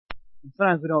And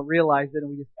sometimes we don't realize it and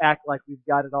we just act like we've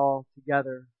got it all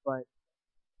together. But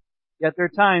yet there are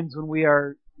times when we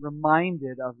are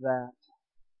reminded of that.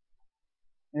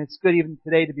 And it's good even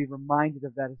today to be reminded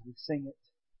of that as we sing it.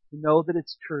 To know that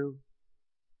it's true.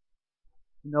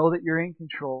 To know that you're in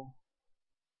control.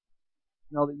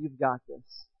 To know that you've got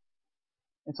this.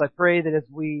 And so I pray that as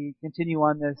we continue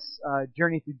on this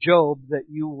journey through Job, that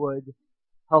you would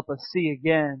help us see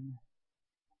again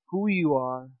who you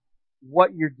are,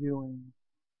 what you're doing,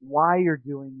 why you're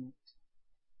doing it,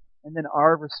 and then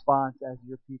our response as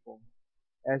your people,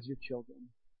 as your children.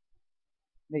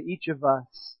 May each of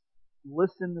us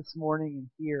listen this morning and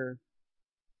hear,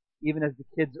 even as the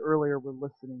kids earlier were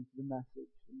listening to the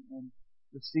message and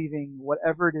receiving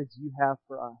whatever it is you have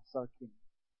for us, our King.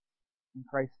 In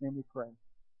Christ's name we pray.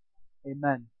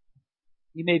 Amen.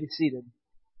 You may be seated.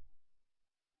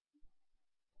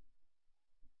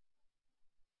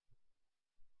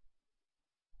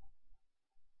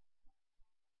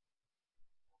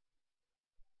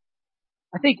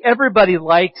 I think everybody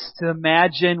likes to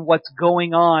imagine what's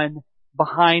going on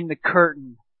behind the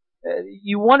curtain.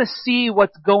 You want to see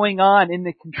what's going on in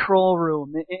the control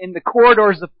room, in the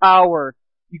corridors of power.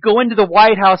 You go into the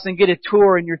White House and get a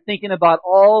tour and you're thinking about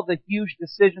all the huge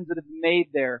decisions that have been made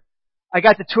there. I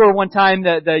got to tour one time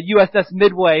the USS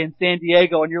Midway in San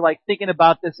Diego, and you're like thinking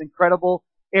about this incredible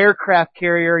aircraft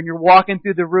carrier, and you're walking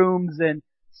through the rooms and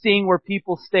seeing where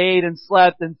people stayed and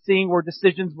slept and seeing where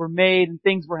decisions were made and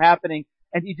things were happening.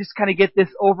 And you just kind of get this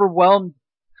overwhelmed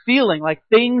feeling like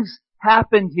things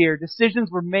happened here. Decisions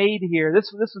were made here.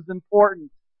 This was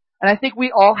important. And I think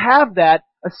we all have that,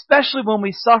 especially when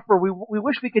we suffer. We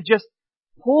wish we could just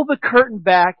pull the curtain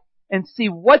back and see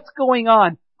what's going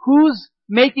on. Who's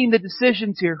making the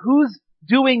decisions here? Who's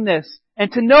doing this?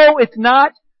 And to know it's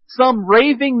not some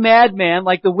raving madman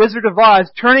like the Wizard of Oz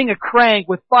turning a crank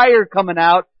with fire coming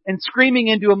out and screaming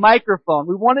into a microphone.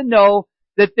 We want to know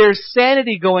that there's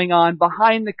sanity going on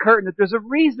behind the curtain, that there's a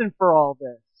reason for all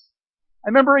this. I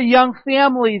remember a young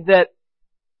family that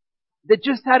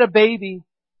just had a baby,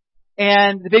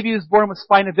 and the baby was born with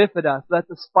spina bifida, so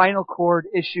that's a spinal cord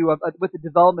issue with the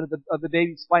development of the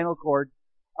baby's spinal cord.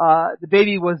 The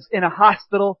baby was in a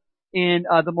hospital in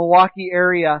the Milwaukee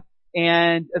area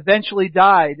and eventually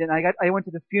died. And I went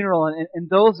to the funeral, and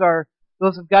those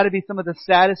have got to be some of the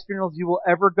saddest funerals you will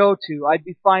ever go to. I'd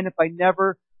be fine if I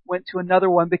never went to another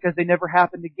one because they never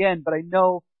happened again, but I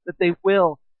know that they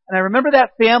will. And I remember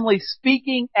that family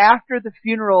speaking after the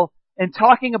funeral and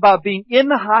talking about being in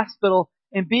the hospital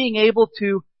and being able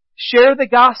to share the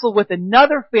gospel with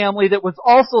another family that was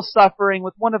also suffering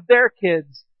with one of their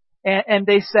kids. And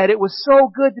they said it was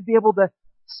so good to be able to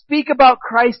speak about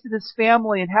Christ to this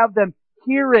family and have them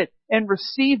hear it and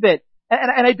receive it.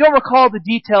 And I don't recall the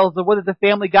details of whether the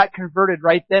family got converted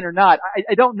right then or not.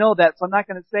 I don't know that, so I'm not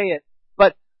going to say it.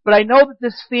 But I know that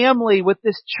this family with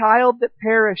this child that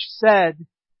perished said,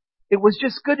 it was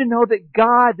just good to know that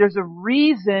God, there's a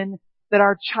reason that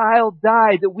our child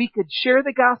died, that we could share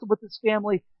the gospel with this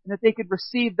family and that they could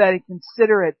receive that and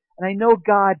consider it. And I know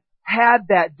God had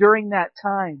that during that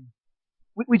time.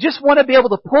 We just want to be able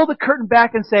to pull the curtain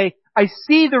back and say, I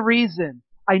see the reason.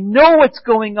 I know what's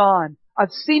going on.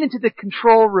 I've seen into the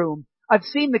control room. I've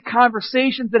seen the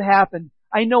conversations that happened.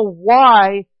 I know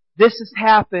why this has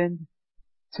happened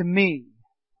to me.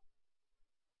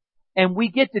 And we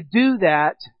get to do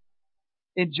that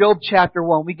in Job chapter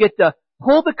 1. We get to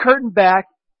pull the curtain back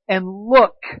and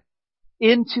look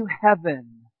into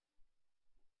heaven.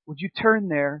 Would you turn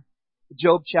there to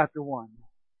Job chapter 1?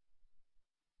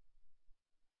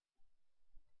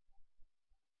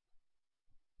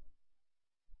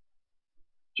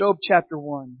 Job chapter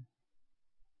 1,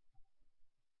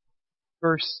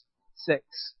 verse 6.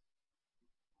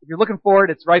 If you're looking for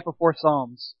it, it's right before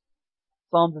Psalms.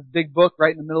 Psalms is a big book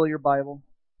right in the middle of your Bible.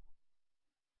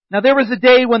 Now there was a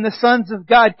day when the sons of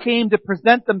God came to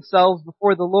present themselves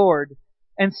before the Lord,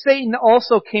 and Satan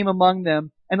also came among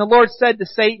them. And the Lord said to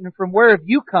Satan, "From where have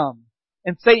you come?"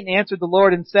 And Satan answered the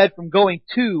Lord and said, "From going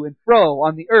to and fro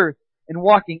on the earth, and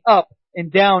walking up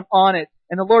and down on it."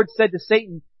 And the Lord said to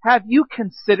Satan, "Have you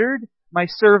considered my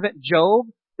servant Job,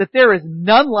 that there is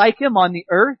none like him on the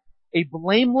earth, a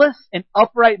blameless and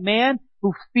upright man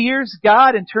who fears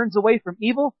God and turns away from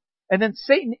evil?" And then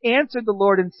Satan answered the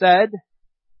Lord and said,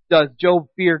 "Does Job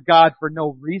fear God for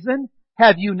no reason?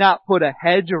 Have you not put a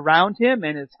hedge around him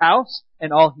and his house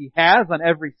and all he has on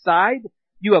every side?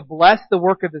 You have blessed the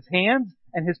work of his hands,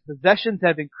 and his possessions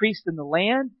have increased in the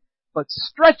land. But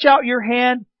stretch out your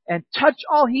hand and touch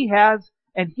all he has,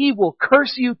 and he will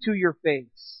curse you to your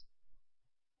face."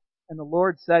 And the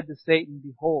Lord said to Satan,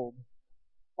 "Behold,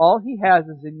 all he has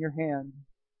is in your hand.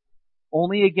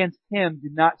 Only against him do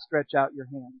not stretch out your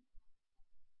hand.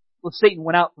 Well, Satan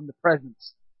went out from the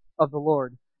presence of the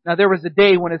Lord. Now there was a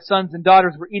day when his sons and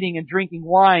daughters were eating and drinking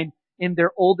wine in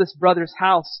their oldest brother's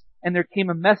house, and there came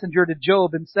a messenger to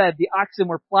Job and said, the oxen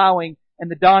were plowing,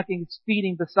 and the donkeys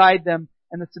feeding beside them,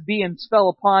 and the Sabaeans fell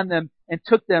upon them, and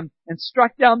took them, and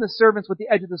struck down the servants with the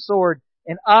edge of the sword,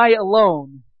 and I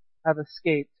alone have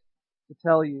escaped to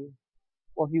tell you.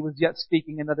 While he was yet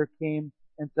speaking, another came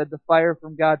and said, the fire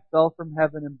from God fell from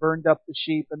heaven and burned up the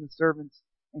sheep and the servants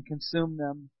and consumed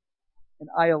them, and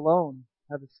I alone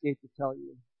have escaped to tell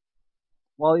you.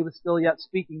 While he was still yet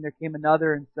speaking, there came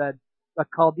another and said, the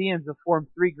Chaldeans have formed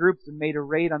 3 groups and made a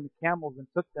raid on the camels and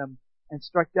took them and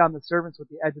struck down the servants with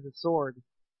the edge of the sword,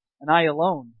 and I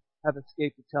alone have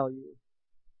escaped to tell you.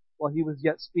 While he was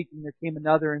yet speaking, there came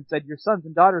another and said, your sons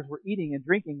and daughters were eating and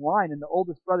drinking wine in the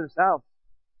oldest brother's house.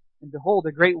 And behold,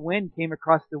 a great wind came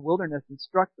across the wilderness and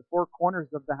struck the 4 corners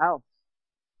of the house.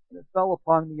 And it fell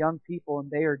upon the young people, and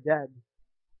they are dead.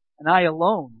 And I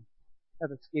alone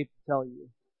have escaped to tell you.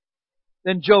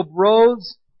 Then Job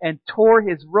rose and tore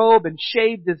his robe and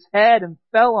shaved his head and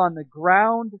fell on the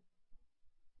ground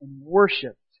and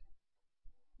worshipped.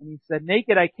 And he said,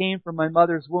 naked I came from my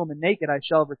mother's womb, and naked I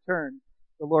shall return.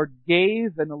 The Lord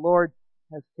gave, and the Lord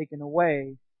has taken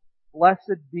away.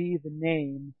 Blessed be the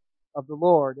name of the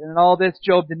Lord. And in all this,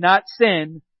 Job did not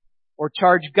sin or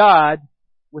charge God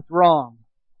with wrong.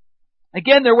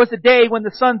 Again, there was a day when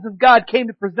the sons of God came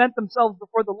to present themselves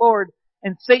before the Lord,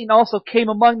 and Satan also came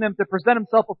among them to present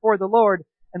himself before the Lord.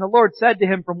 And the Lord said to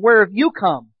him, from where have you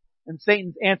come? And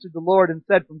Satan answered the Lord and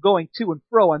said, from going to and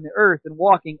fro on the earth and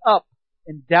walking up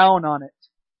and down on it.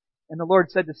 And the Lord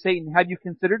said to Satan, have you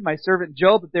considered my servant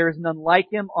Job, that there is none like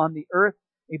him on the earth,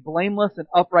 a blameless and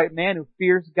upright man who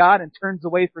fears God and turns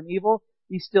away from evil?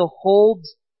 He still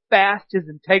holds fast his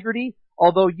integrity,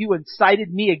 although you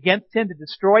incited me against him to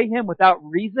destroy him without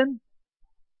reason?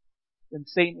 Then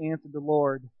Satan answered the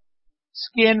Lord,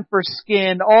 skin for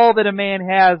skin, all that a man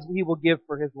has he will give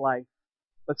for his life.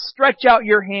 But stretch out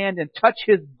your hand and touch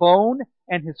his bone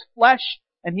and his flesh,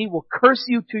 and he will curse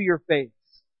you to your face.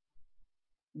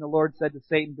 And the Lord said to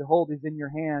Satan, behold, he's in your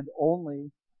hand,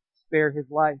 only spare his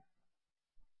life.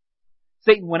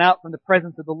 Satan went out from the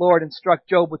presence of the Lord and struck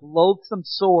Job with loathsome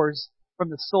sores from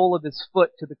the sole of his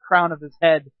foot to the crown of his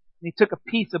head. And he took a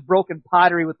piece of broken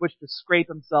pottery with which to scrape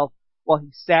himself while he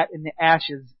sat in the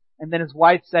ashes. And then his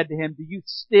wife said to him, do you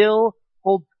still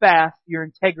hold fast your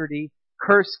integrity,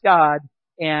 curse God,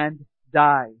 and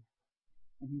die?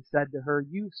 And he said to her,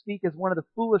 you speak as one of the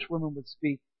foolish women would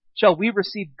speak. Shall we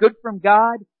receive good from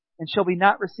God, and shall we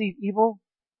not receive evil?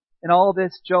 In all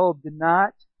this, Job did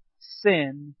not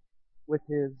sin with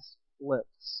his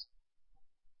lips.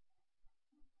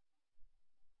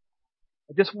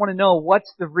 I just want to know,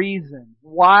 what's the reason?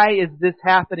 Why is this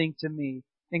happening to me?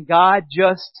 Can God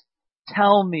just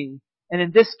tell me? And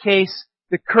in this case,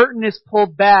 the curtain is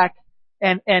pulled back,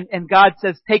 and God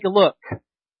says, take a look.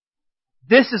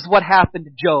 This is what happened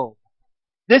to Job.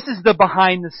 This is the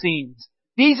behind the scenes.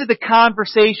 These are the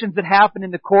conversations that happen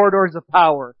in the corridors of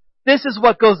power. This is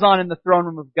what goes on in the throne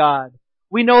room of God.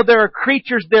 We know there are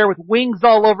creatures there with wings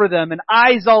all over them and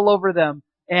eyes all over them.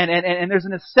 And there's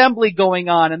an assembly going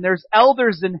on, and there's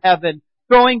elders in heaven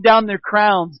throwing down their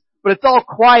crowns. But it's all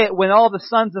quiet when all the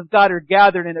sons of God are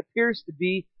gathered, and it appears to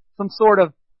be some sort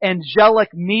of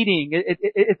angelic meeting.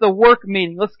 It's a work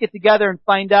meeting. Let's get together and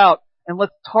find out, and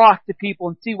let's talk to people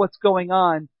and see what's going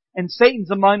on. And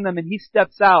Satan's among them, and he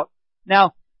steps out.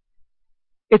 Now,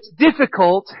 it's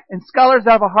difficult, and scholars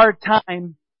have a hard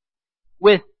time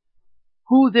with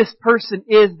who this person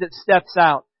is that steps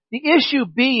out. The issue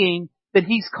being that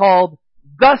he's called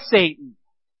the Satan.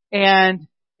 And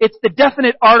it's the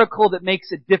definite article that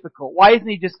makes it difficult. Why isn't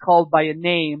he just called by a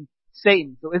name,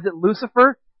 Satan? So is it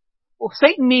Lucifer? Well,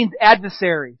 Satan means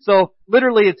adversary. So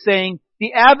literally it's saying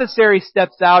the adversary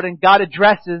steps out and God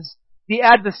addresses the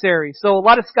adversary. So a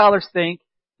lot of scholars think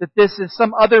that this is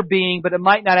some other being, but it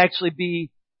might not actually be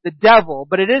the devil,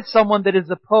 but it is someone that is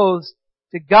opposed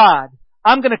to God.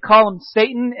 I'm going to call him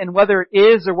Satan, and whether it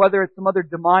is or whether it's some other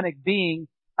demonic being,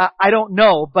 I don't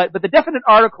know, but the definite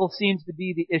article seems to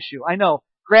be the issue. I know,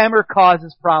 grammar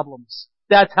causes problems.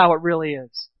 That's how it really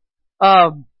is.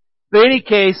 But in any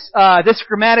case, this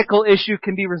grammatical issue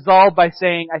can be resolved by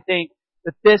saying, I think,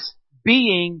 that this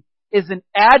being is an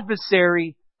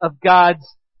adversary of God's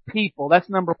people. That's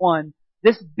number one.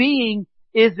 This being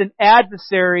is an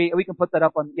adversary, we can put that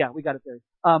up on, yeah, we got it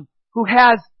there, who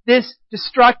has this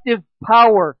destructive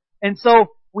power. And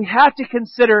so we have to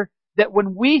consider that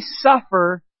when we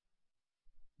suffer,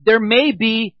 there may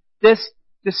be this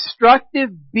destructive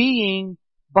being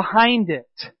behind it.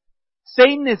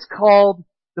 Satan is called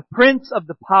the prince of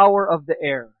the power of the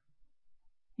air.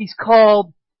 He's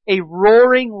called a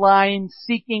roaring lion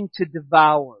seeking to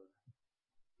devour.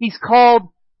 He's called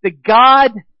the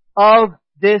god of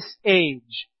this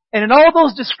age. And in all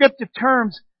those descriptive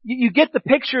terms, you get the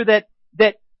picture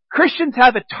that Christians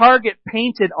have a target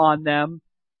painted on them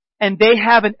and they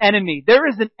have an enemy. There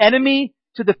is an enemy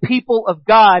to the people of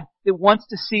God that wants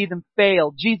to see them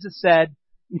fail. Jesus said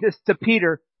this to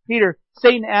Peter, Peter,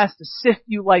 Satan asked to sift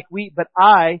you like wheat, but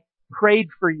I prayed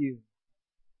for you.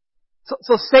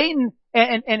 So Satan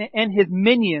and his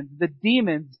minions, the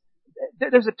demons,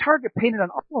 there's a target painted on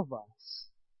all of us.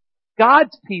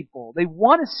 God's people, they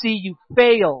want to see you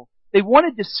fail. They want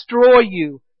to destroy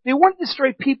you. They want to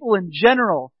destroy people in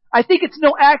general. I think it's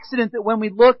no accident that when we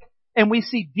look and we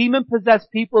see demon-possessed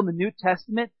people in the New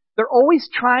Testament, they're always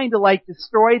trying to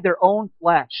destroy their own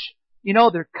flesh. You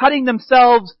know, they're cutting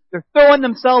themselves, they're throwing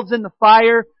themselves in the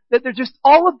fire, that they're just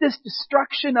all of this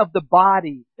destruction of the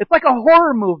body. It's like a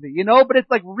horror movie, you know, but it's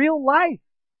like real life.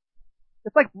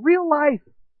 It's like real life.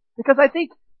 Because I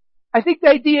think the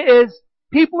idea is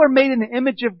people are made in the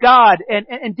image of God,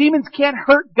 and demons can't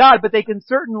hurt God, but they can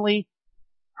certainly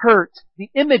hurt the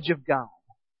image of God.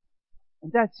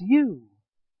 And that's you.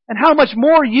 And how much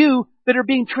more you that are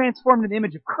being transformed in the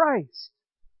image of Christ.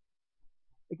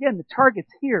 Again, the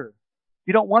target's here. If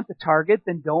you don't want the target,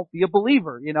 then don't be a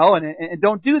believer, you know, and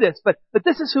don't do this. But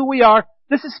this is who we are.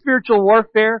 This is spiritual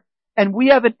warfare. And we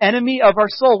have an enemy of our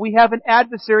soul. We have an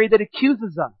adversary that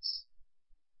accuses us.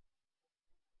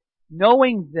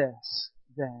 Knowing this,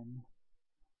 then,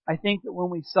 I think that when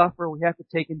we suffer, we have to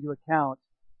take into account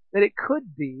that it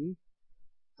could be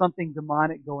something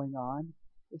demonic going on.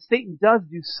 That Satan does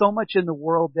do so much in the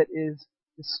world that is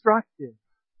destructive.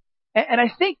 And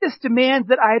I think this demands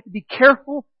that I have to be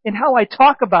careful in how I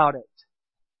talk about it.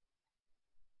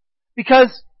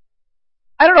 Because,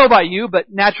 I don't know about you, but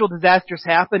natural disasters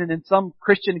happen, and then some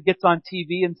Christian gets on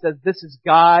TV and says, this is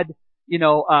God, you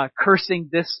know, cursing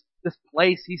this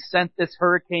place. He sent this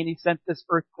hurricane, he sent this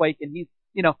earthquake, and he's,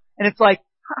 you know, and it's like,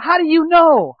 how do you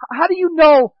know? How do you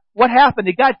know what happened?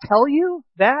 Did God tell you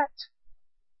that?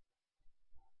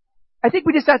 I think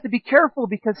we just have to be careful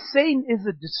because Satan is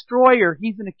a destroyer.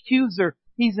 He's an accuser.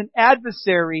 He's an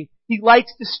adversary. He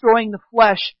likes destroying the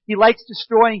flesh. He likes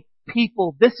destroying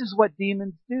people. This is what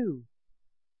demons do.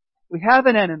 We have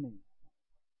an enemy.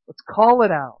 Let's call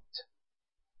it out.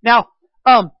 Now,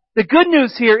 the good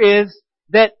news here is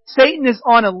that Satan is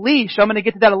on a leash. I'm going to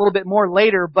get to that a little bit more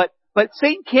later, but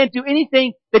Satan can't do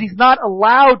anything that he's not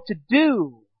allowed to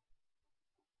do.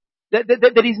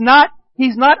 That he's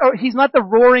not the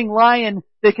roaring lion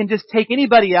that can just take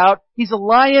anybody out. He's a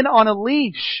lion on a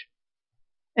leash.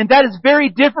 And that is very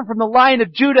different from the Lion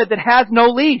of Judah that has no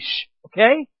leash.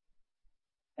 Okay?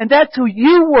 And that's who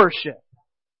you worship.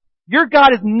 Your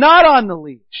God is not on the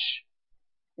leash.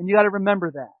 And you got to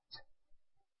remember that.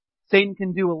 Satan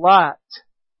can do a lot,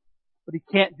 but he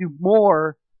can't do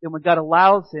more than what God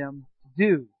allows him to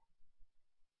do.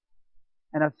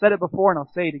 And I've said it before and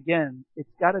I'll say it again.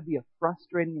 It's got to be a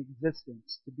frustrating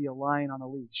existence to be a lion on a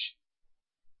leash.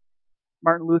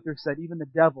 Martin Luther said, even the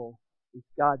devil is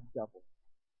God's devil.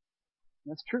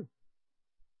 And that's true.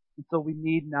 And so we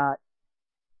need not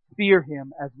fear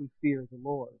him as we fear the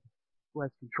Lord, who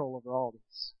has control over all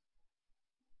this.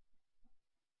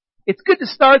 It's good to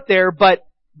start there, but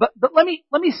let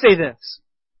me say this.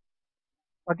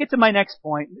 I'll get to my next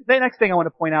point. The next thing I want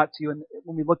to point out to you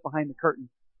when we look behind the curtain.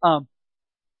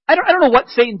 I don't know what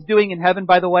Satan's doing in heaven,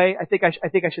 by the way. I think I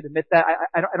should admit that.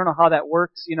 I don't know how that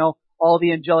works. You know, all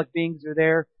the angelic beings are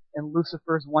there, and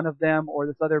Lucifer's one of them, or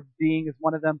this other being is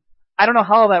one of them. I don't know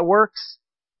how that works.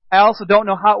 I also don't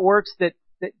know how it works that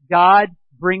God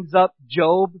brings up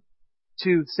Job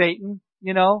to Satan.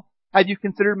 You know, have you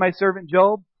considered my servant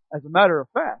Job? As a matter of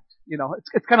fact, you know, it's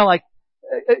kind of like,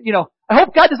 you know, I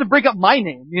hope God doesn't bring up my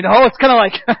name. You know, it's kind of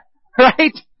like,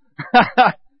 right?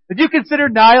 Did you consider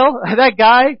Niall, that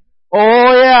guy?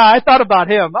 Oh yeah, I thought about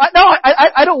him.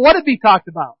 I don't want to be talked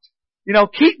about. You know,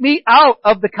 keep me out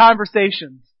of the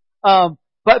conversations.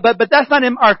 But that's not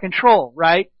in our control,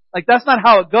 right? Like that's not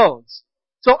how it goes.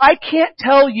 So I can't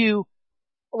tell you,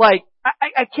 like,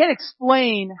 I can't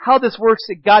explain how this works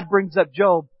that God brings up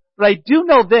Job, but I do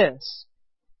know this.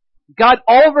 God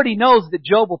already knows that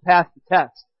Job will pass the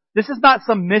test. This is not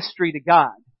some mystery to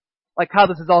God, like how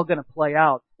this is all going to play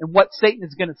out and what Satan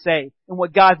is going to say and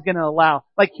what God's going to allow.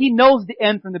 Like he knows the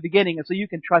end from the beginning, and so you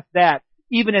can trust that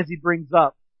even as he brings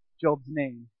up Job's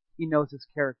name. He knows his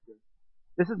character.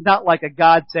 This is not like a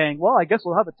God saying, well, I guess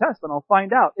we'll have a test and I'll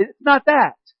find out. It's not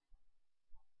that.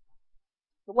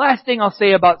 The last thing I'll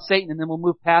say about Satan, and then we'll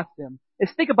move past him,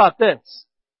 is think about this.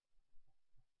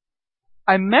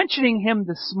 I'm mentioning him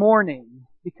this morning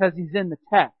because he's in the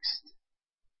text.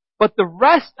 But the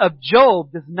rest of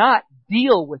Job does not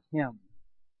deal with him.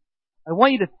 I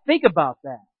want you to think about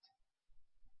that.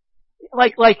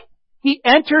 Like he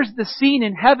enters the scene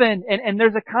in heaven and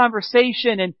there's a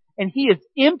conversation and he is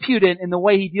impudent in the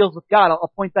way he deals with God.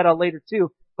 I'll point that out later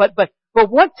too. But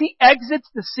once he exits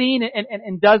the scene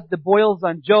and does the boils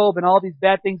on Job and all these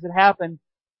bad things that happen,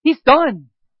 he's done.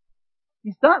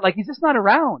 He's done. Like he's just not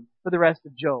around for the rest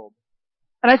of Job.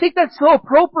 And I think that's so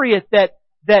appropriate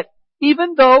that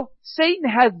even though Satan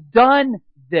has done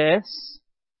this,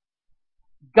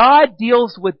 God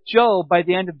deals with Job by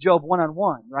the end of Job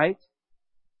one-on-one, right?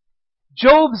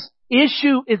 Job's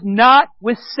issue is not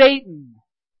with Satan.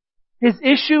 His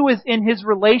issue is in his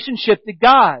relationship to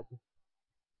God.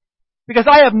 Because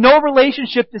I have no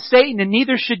relationship to Satan and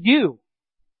neither should you.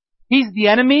 He's the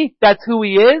enemy. That's who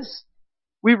he is.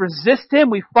 We resist him.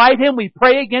 We fight him. We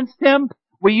pray against him.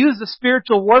 We use the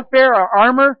spiritual warfare, our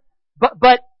armor.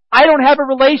 But I don't have a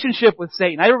relationship with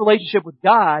Satan. I have a relationship with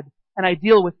God and I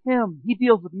deal with him. He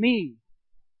deals with me.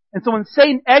 And so when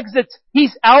Satan exits,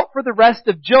 he's out for the rest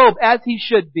of Job as he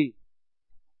should be.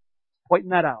 Pointing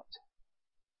that out.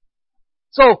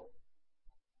 So,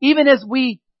 even as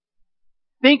we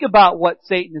think about what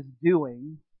Satan is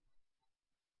doing,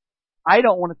 I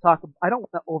don't want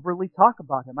to overly talk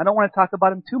about him. I don't want to talk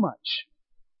about him too much.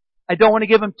 I don't want to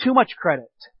give him too much credit.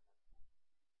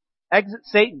 Exit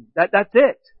Satan. That's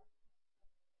it.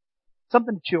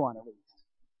 Something to chew on at least.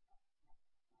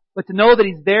 But to know that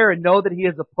he's there and know that he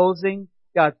is opposing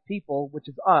God's people, which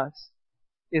is us,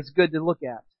 is good to look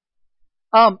at.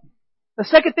 The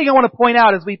second thing I want to point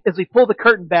out as we pull the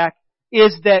curtain back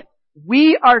is that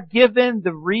we are given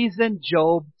the reason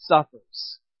Job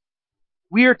suffers.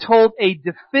 We are told a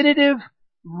definitive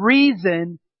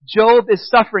reason Job is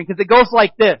suffering, because it goes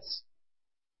like this.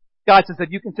 God says,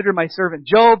 have you considered my servant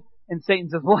Job? And Satan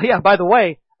says, well, yeah, by the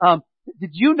way,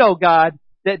 did you know, God,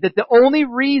 that the only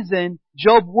reason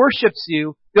Job worships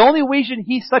you, the only reason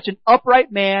he's such an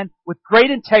upright man with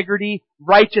great integrity,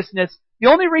 righteousness, the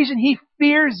only reason he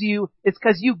fears you is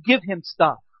because you give him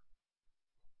stuff.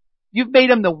 You've made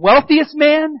him the wealthiest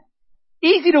man.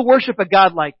 Easy to worship a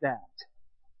God like that.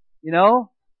 You know?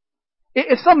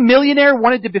 If some millionaire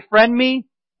wanted to befriend me,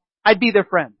 I'd be their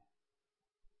friend.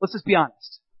 Let's just be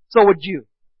honest. So would you.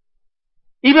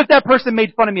 Even if that person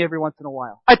made fun of me every once in a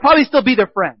while, I'd probably still be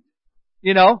their friend.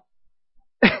 You know?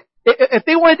 If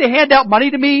they wanted to hand out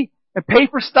money to me and pay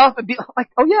for stuff and be like,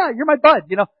 oh yeah, you're my bud,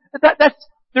 you know,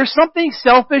 there's something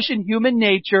selfish in human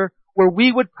nature where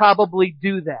we would probably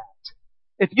do that.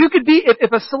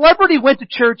 If a celebrity went to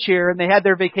church here and they had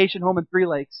their vacation home in Three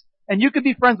Lakes and you could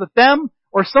be friends with them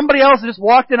or somebody else that just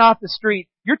walked in off the street,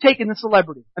 you're taking the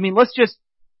celebrity. I mean,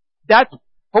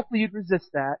 hopefully you'd resist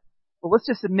that, but let's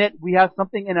just admit we have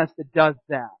something in us that does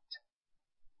that.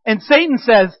 And Satan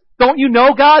says, don't you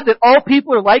know, God, that all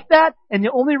people are like that? And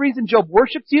the only reason Job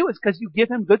worships you is because you give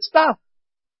him good stuff.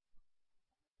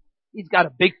 He's got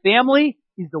a big family.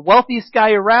 He's the wealthiest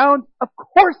guy around. Of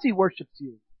course he worships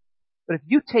you. But if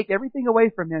you take everything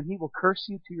away from him, he will curse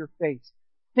you to your face.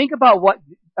 Think about what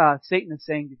Satan is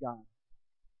saying to God.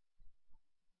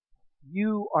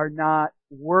 You are not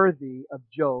worthy of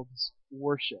Job's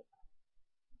worship.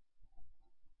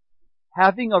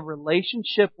 Having a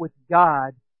relationship with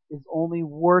God is only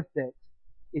worth it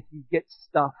if you get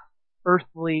stuff,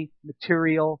 earthly,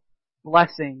 material,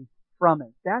 blessing from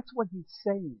it. That's what he's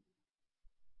saying.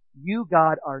 You,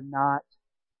 God, are not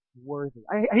worthy.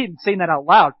 I hate even saying that out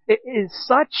loud. It is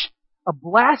such a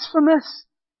blasphemous,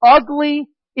 ugly,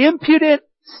 impudent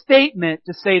statement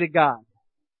to say to God.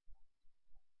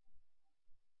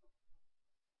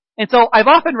 And so I've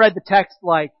often read the text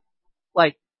like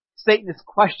Satan is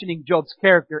questioning Job's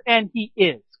character, and he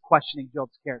is questioning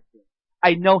Job's character.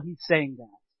 I know he's saying that.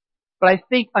 But I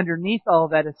think underneath all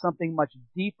of that is something much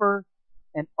deeper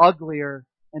and uglier,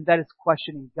 and that is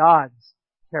questioning God's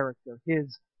character,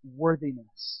 his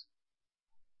worthiness.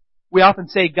 We often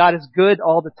say God is good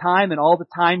all the time, and all the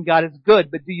time God is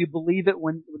good, but do you believe it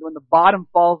when the bottom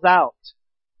falls out?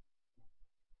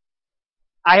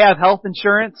 I have health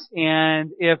insurance,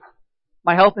 and if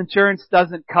my health insurance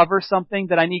doesn't cover something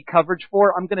that I need coverage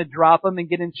for, I'm going to drop them and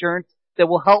get insurance that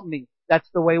will help me. That's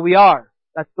the way we are.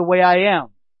 That's the way I am.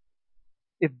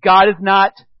 If God is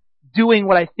not doing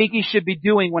what I think He should be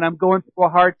doing when I'm going through a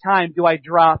hard time, do I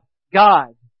drop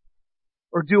God?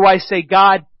 Or do I say,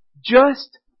 God,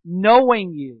 just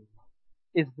knowing you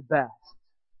is the best?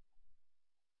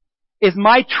 Is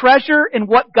my treasure in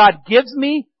what God gives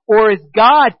me, or is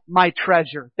God my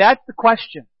treasure? That's the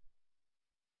question.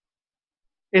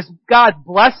 Is God's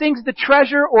blessings the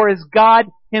treasure, or is God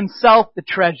Himself the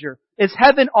treasure? Is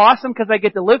heaven awesome because I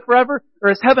get to live forever,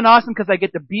 or is heaven awesome because I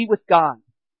get to be with God?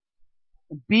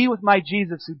 And be with my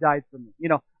Jesus who died for me. You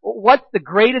know, what's the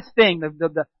greatest thing?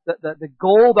 The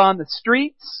gold on the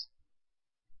streets,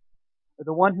 or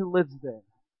the one who lives there?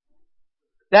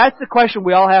 That's the question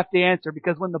we all have to answer,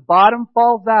 because when the bottom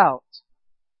falls out,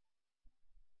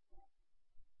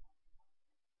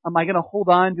 am I going to hold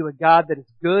on to a God that is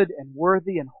good and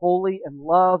worthy and holy and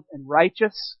loved and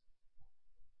righteous?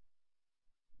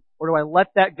 Or do I let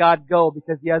that God go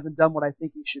because He hasn't done what I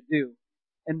think He should do?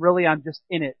 And really I'm just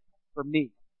in it for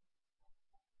me.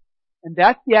 And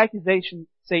that's the accusation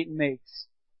Satan makes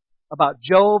about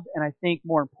Job, and I think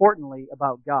more importantly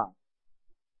about God.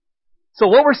 So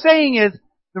what we're saying is,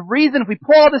 the reason, if we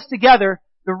pull all this together,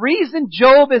 the reason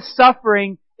Job is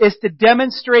suffering is to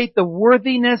demonstrate the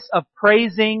worthiness of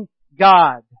praising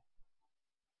God.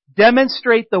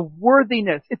 Demonstrate the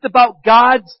worthiness. It's about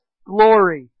God's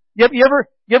glory. You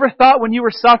ever thought when you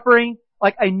were suffering,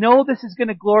 like, I know this is going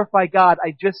to glorify God,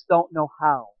 I just don't know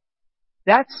how?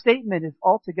 That statement is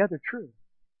altogether true.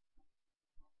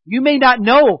 You may not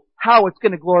know how it's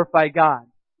going to glorify God,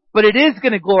 but it is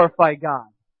going to glorify God.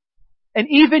 And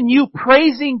even you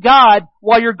praising God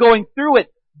while you're going through it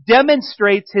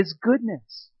demonstrates His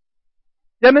goodness.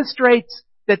 Demonstrates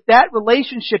that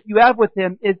relationship you have with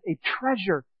Him is a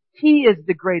treasure. He is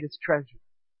the greatest treasure.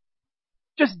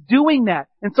 Just doing that.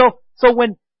 And so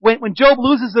when Job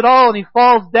loses it all and he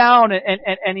falls down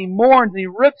and he mourns and he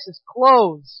rips his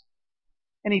clothes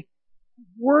and he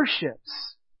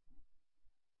worships,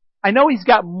 I know he's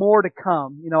got more to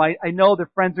come. You know, I know the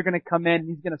friends are going to come in and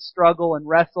he's going to struggle and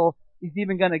wrestle. He's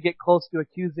even going to get close to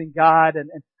accusing God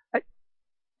and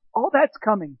all that's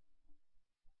coming.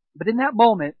 But in that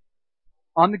moment,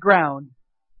 on the ground,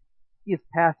 he is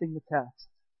passing the test.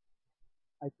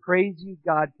 I praise you,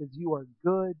 God, because you are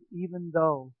good even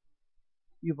though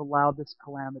you've allowed this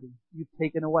calamity. You've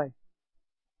taken away.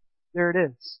 There it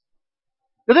is.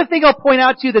 The other thing I'll point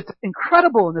out to you that's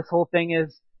incredible in this whole thing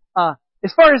is,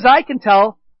 as far as I can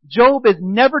tell, Job is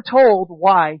never told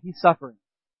why he's suffering.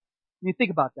 You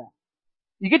think about that.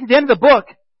 You get to the end of the book,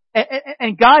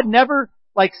 and God never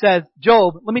says,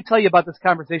 Job, let me tell you about this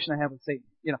conversation I have with Satan.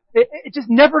 You know, it just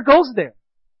never goes there.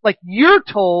 Like you're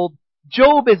told,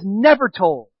 Job is never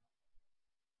told.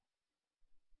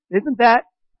 Isn't that?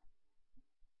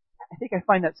 I think I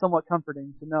find that somewhat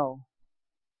comforting to know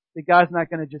that God's not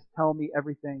going to just tell me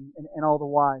everything and all the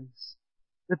whys.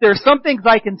 That there are some things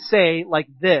I can say like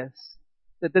this,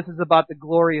 that this is about the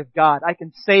glory of God. I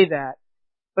can say that,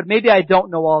 but maybe I don't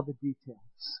know all the details.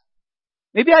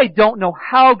 Maybe I don't know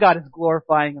how God is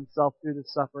glorifying Himself through the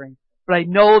suffering, but I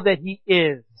know that He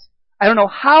is. I don't know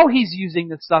how He's using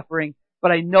the suffering,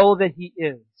 but I know that He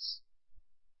is.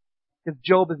 Because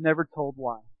Job is never told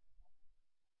why.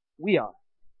 We are.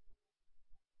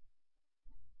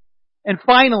 And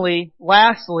finally,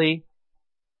 lastly,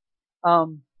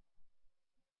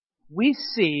 we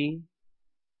see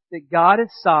that God is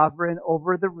sovereign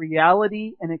over the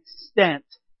reality and extent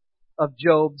of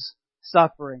Job's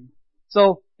suffering.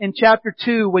 So in chapter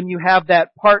 2, when you have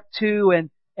that part 2 and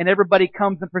everybody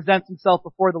comes and presents himself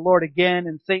before the Lord again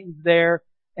and Satan's there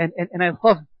and I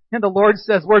love, and the Lord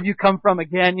says, where have you come from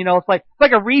again? You know, it's like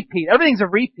a repeat. Everything's a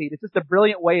repeat. It's just a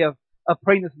brilliant way of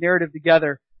putting this narrative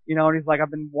together. You know, and He's like,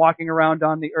 I've been walking around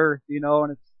on the earth, you know,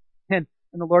 and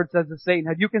the Lord says to Satan,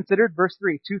 have you considered, verse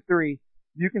 3, 2:3, have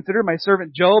you considered my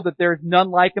servant Job, that there is none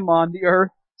like him on the earth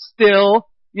still,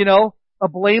 you know, a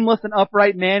blameless and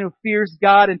upright man who fears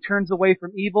God and turns away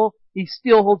from evil. He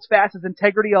still holds fast his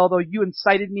integrity, although you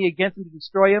incited me against him to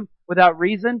destroy him without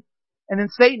reason. And then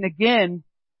Satan again,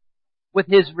 with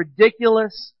his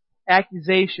ridiculous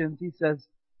accusations, he says,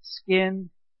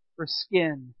 skin for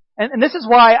skin. And this is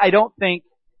why I don't think,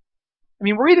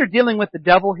 we're either dealing with the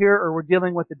devil here or we're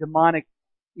dealing with the demonic,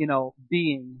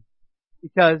 being.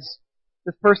 Because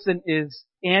this person is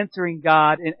answering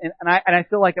God in I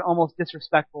feel like an almost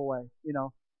disrespectful way,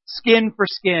 skin for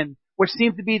skin, which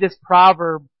seems to be this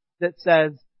proverb that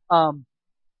says, let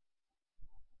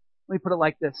me put it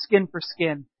like this, skin for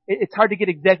skin. It's hard to get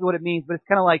exactly what it means, but it's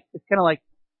kind of like,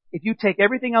 if you take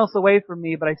everything else away from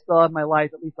me, but I still have my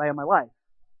life, at least I have my life.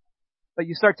 But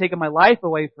you start taking my life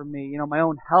away from me, my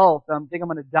own health, I think I'm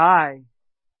going to die.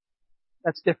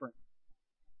 That's different.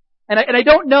 And I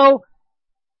don't know,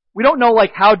 we don't know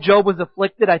how Job was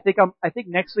afflicted. I think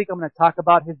next week I'm going to talk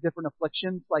about his different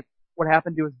afflictions, like what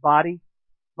happened to his body.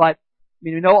 But,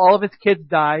 we know all of his kids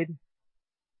died.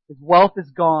 His wealth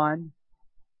is gone.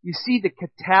 You see the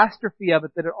catastrophe of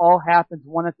it, that it all happens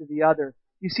one after the other.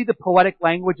 You see the poetic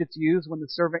language it's used when the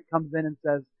servant comes in and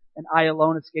says, "And I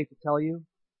alone escape to tell you."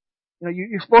 You know,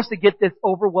 you're supposed to get this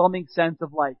overwhelming sense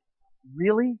of like,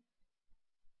 really?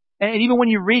 And even when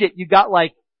you read it, you got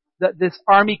like this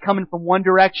army coming from one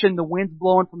direction, the wind's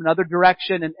blowing from another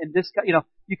direction, and this, you know,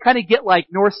 you kind of get like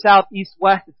north, south, east,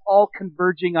 west. It's all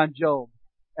converging on Job.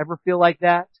 Ever feel like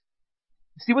that?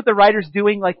 You see what the writer's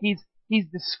doing? Like he's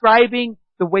describing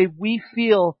the way we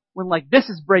feel when like this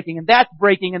is breaking and that's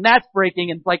breaking and that's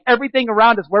breaking, and it's like everything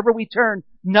around us, wherever we turn,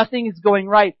 nothing is going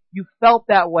right. You felt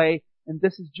that way, and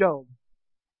this is Job.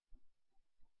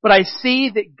 But I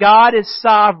see that God is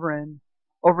sovereign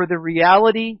over the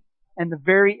reality and the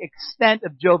very extent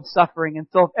of Job's suffering. And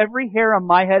so if every hair on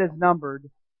my head is numbered,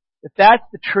 if that's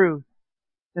the truth,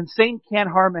 then Satan can't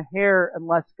harm a hair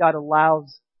unless God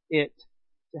allows it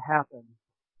to happen.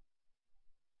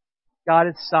 God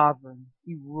is sovereign.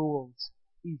 He rules.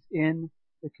 He's in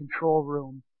the control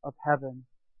room of heaven,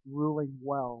 ruling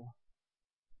well.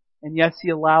 And yes, He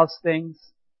allows things,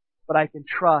 but I can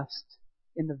trust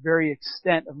in the very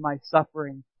extent of my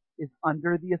suffering is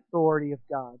under the authority of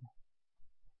God.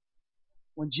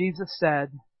 When Jesus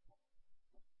said,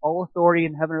 "All authority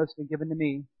in heaven and earth has been given to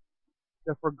me,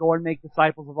 therefore go and make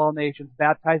disciples of all nations,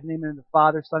 baptizing them in the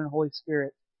Father, Son, and Holy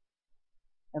Spirit.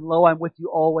 And lo, I'm with you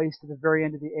always to the very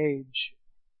end of the age."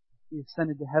 He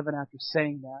ascended to heaven after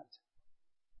saying that.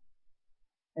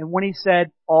 And when He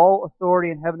said, "All authority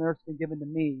in heaven and earth has been given to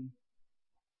me,"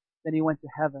 then He went to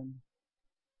heaven.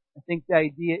 I think the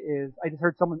idea is, I just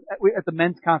heard someone at the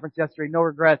men's conference yesterday, no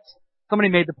regrets, somebody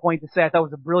made the point to say, I thought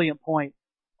it was a brilliant point.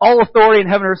 All authority in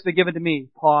heaven and earth has been given to me.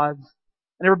 Pause.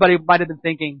 And everybody might have been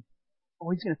thinking, oh,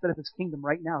 He's going to set up His kingdom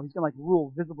right now. He's going to like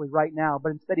rule visibly right now.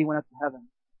 But instead He went up to heaven.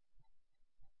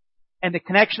 And the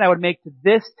connection I would make to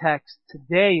this text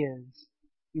today is,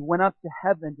 He went up to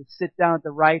heaven to sit down at the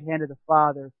right hand of the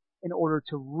Father in order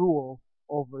to rule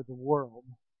over the world.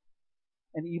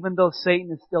 And even though Satan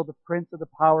is still the prince of the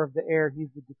power of the air, he's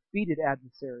the defeated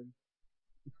adversary,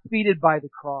 defeated by the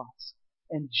cross.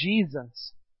 And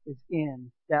Jesus is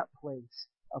in that place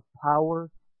of power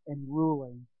and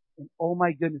ruling. And oh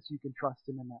my goodness, you can trust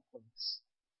Him in that place.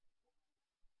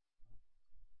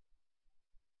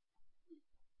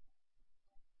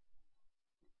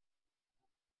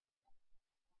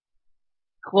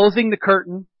 Closing the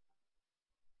curtain,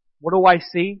 what do I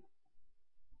see?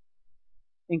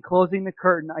 In closing the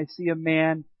curtain, I see a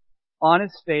man on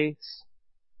his face,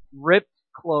 ripped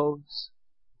clothes,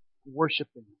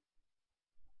 worshiping.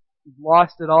 He's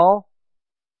lost it all.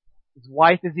 His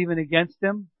wife is even against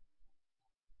him.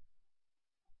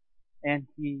 And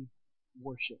he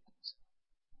worships.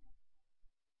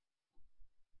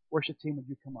 Worship team, would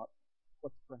you come up?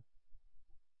 Let's pray.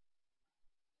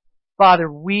 Father,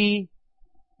 we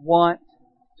want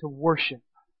to worship.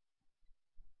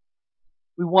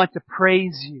 We want to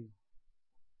praise You.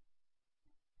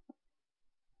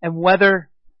 And whether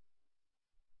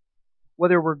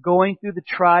we're going through the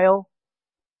trial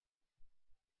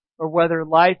or whether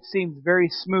life seems very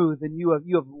smooth and you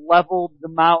have leveled the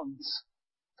mountains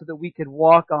so that we could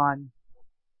walk on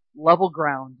level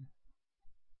ground.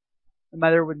 No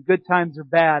matter when good times are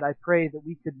bad, I pray that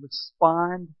we could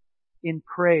respond in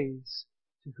praise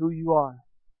to who You are.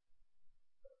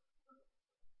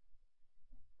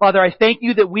 Father, I thank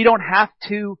You that we don't have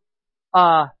to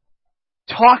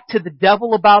talk to the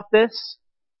devil about this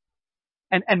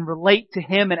and relate to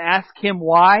him and ask him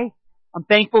why. I'm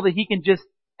thankful that he can just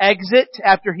exit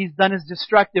after he's done his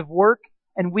destructive work,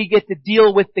 and we get to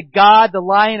deal with the God, the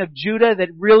Lion of Judah, that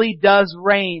really does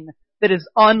reign, that is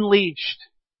unleashed.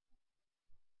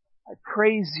 I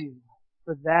praise You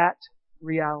for that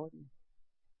reality.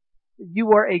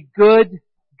 You are a good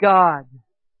God.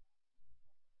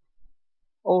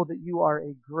 Oh, that You are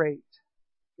a great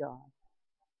God.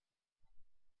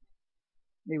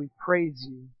 May we praise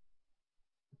You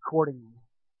accordingly,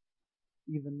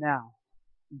 even now.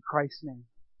 In Christ's name,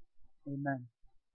 amen.